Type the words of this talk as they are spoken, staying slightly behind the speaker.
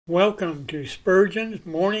Welcome to Spurgeon's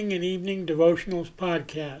Morning and Evening Devotionals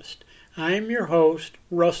Podcast. I am your host,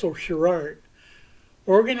 Russell Sherrard.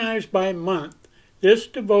 Organized by month, this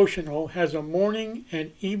devotional has a morning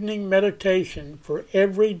and evening meditation for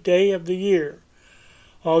every day of the year.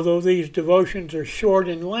 Although these devotions are short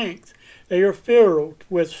in length, they are filled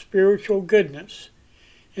with spiritual goodness.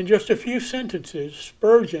 In just a few sentences,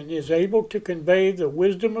 Spurgeon is able to convey the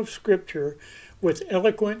wisdom of Scripture with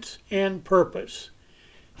eloquence and purpose.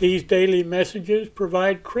 These daily messages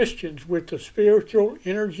provide Christians with the spiritual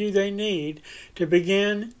energy they need to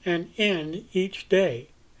begin and end each day.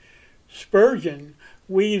 Spurgeon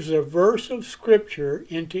weaves a verse of Scripture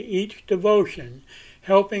into each devotion,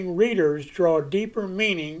 helping readers draw deeper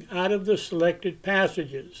meaning out of the selected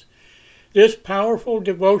passages. This powerful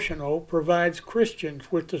devotional provides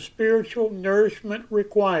Christians with the spiritual nourishment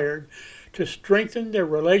required to strengthen their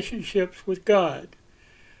relationships with God.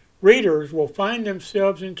 Readers will find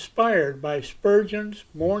themselves inspired by Spurgeon's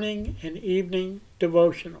morning and evening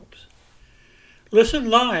devotionals.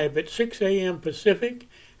 Listen live at 6 a.m. Pacific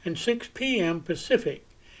and 6 p.m. Pacific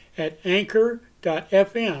at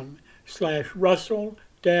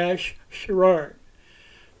anchor.fm/Russell-Sherrard.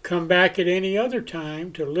 Come back at any other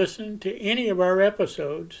time to listen to any of our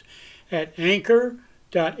episodes at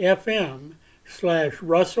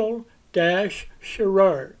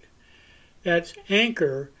anchor.fm/Russell-Sherrard. That's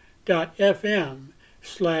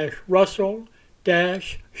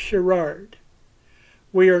anchor.fm/Russell-Sherrard.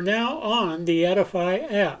 We are now on the Edify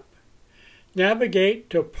app. Navigate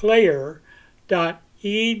to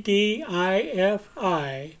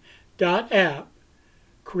player.edifi.app,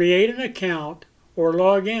 create an account, or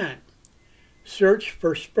log in. Search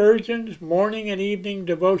for Spurgeon's Morning and Evening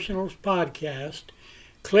Devotionals Podcast,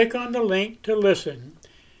 click on the link to listen,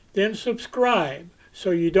 then subscribe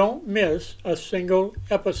so you don't miss a single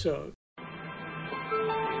episode.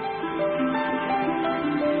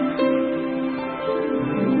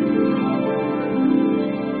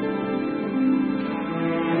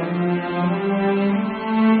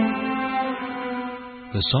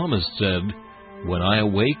 The psalmist said, "When I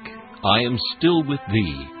awake, I am still with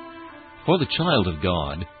Thee." For the child of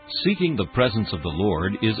God, seeking the presence of the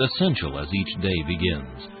Lord is essential as each day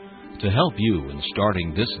begins. To help you in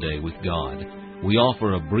starting this day with God, we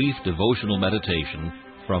offer a brief devotional meditation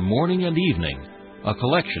from morning and evening, a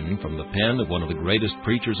collection from the pen of one of the greatest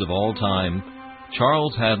preachers of all time,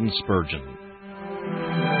 Charles Haddon Spurgeon.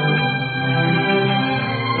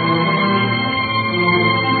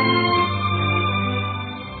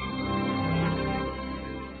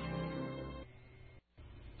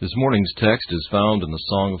 This morning's text is found in the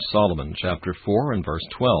Song of Solomon, chapter 4 and verse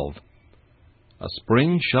 12. A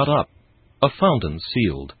spring shut up, a fountain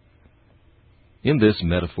sealed. In this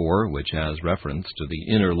metaphor, which has reference to the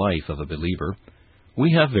inner life of a believer,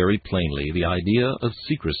 we have very plainly the idea of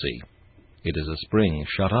secrecy. It is a spring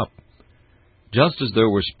shut up. Just as there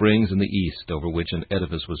were springs in the east over which an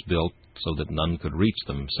edifice was built so that none could reach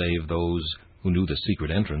them save those who knew the secret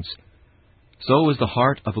entrance, so is the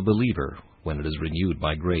heart of a believer when it is renewed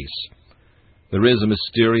by grace. There is a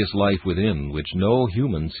mysterious life within which no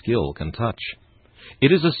human skill can touch.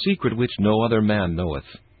 It is a secret which no other man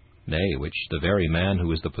knoweth, nay, which the very man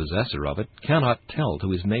who is the possessor of it cannot tell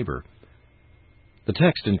to his neighbor. The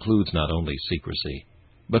text includes not only secrecy,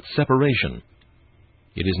 but separation.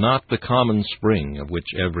 It is not the common spring of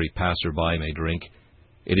which every passer-by may drink.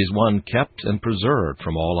 It is one kept and preserved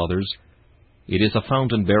from all others. It is a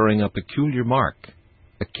fountain bearing a peculiar mark,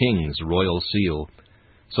 a king's royal seal,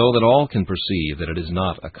 so that all can perceive that it is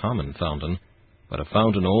not a common fountain, but a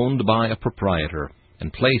fountain owned by a proprietor,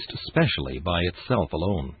 and placed specially by itself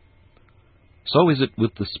alone. So is it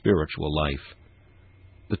with the spiritual life.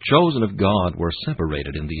 The chosen of God were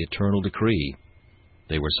separated in the eternal decree.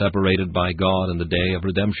 They were separated by God in the day of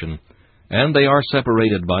redemption, and they are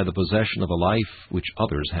separated by the possession of a life which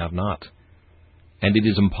others have not. And it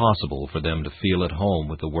is impossible for them to feel at home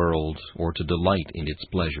with the world or to delight in its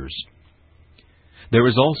pleasures. There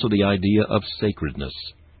is also the idea of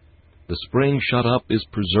sacredness. The spring shut up is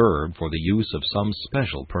preserved for the use of some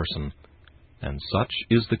special person, and such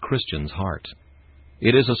is the Christian's heart.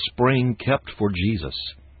 It is a spring kept for Jesus.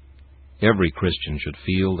 Every Christian should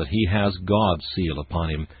feel that he has God's seal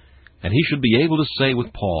upon him, and he should be able to say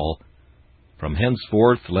with Paul, "From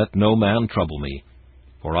henceforth let no man trouble me,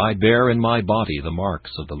 for I bear in my body the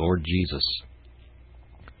marks of the Lord Jesus."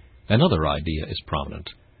 Another idea is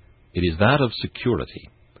prominent. It is that of security.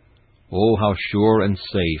 Oh, how sure and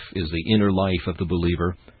safe is the inner life of the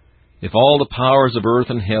believer. If all the powers of earth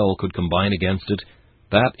and hell could combine against it,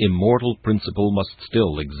 that immortal principle must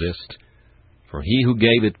still exist. for he who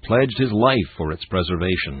gave it pledged his life for its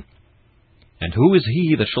preservation. And who is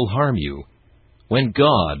he that shall harm you, when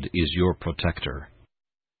God is your protector?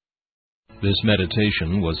 This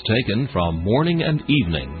meditation was taken from Morning and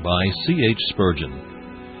Evening by C.H.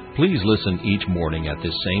 Spurgeon. Please listen each morning at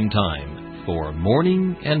this same time for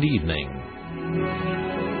Morning and Evening.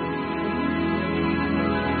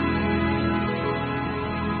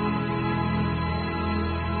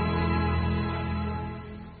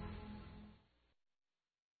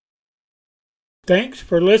 Thanks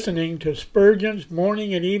for listening to Spurgeon's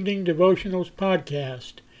Morning and Evening Devotionals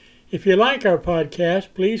podcast. If you like our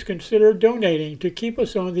podcast, please consider donating to keep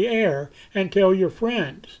us on the air and tell your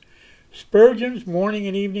friends. Spurgeon's Morning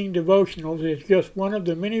and Evening Devotionals is just one of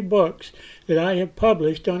the many books that I have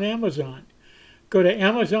published on Amazon. Go to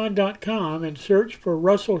Amazon.com and search for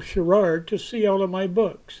Russell Sherrard to see all of my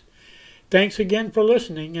books. Thanks again for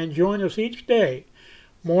listening, and join us each day,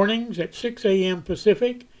 mornings at 6 a.m.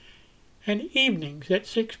 Pacific and evenings at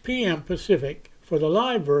 6 p.m. Pacific for the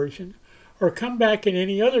live version, or come back at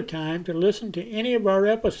any other time to listen to any of our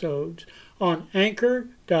episodes on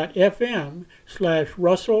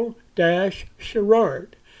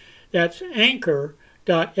anchor.fm/Russell-Sherrard. That's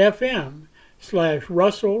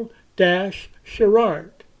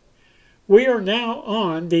anchor.fm/Russell-Sherrard. We are now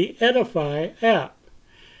on the Edify app.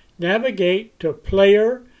 Navigate to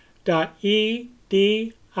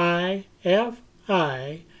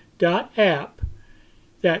player.edifi.app.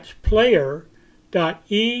 That's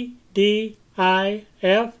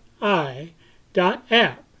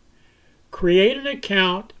player.edifi.app. Create an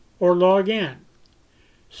account or log in.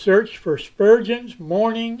 Search for Spurgeon's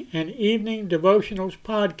Morning and Evening Devotionals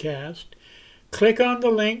podcast. Click on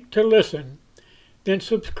the link to listen, then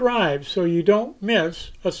subscribe so you don't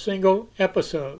miss a single episode.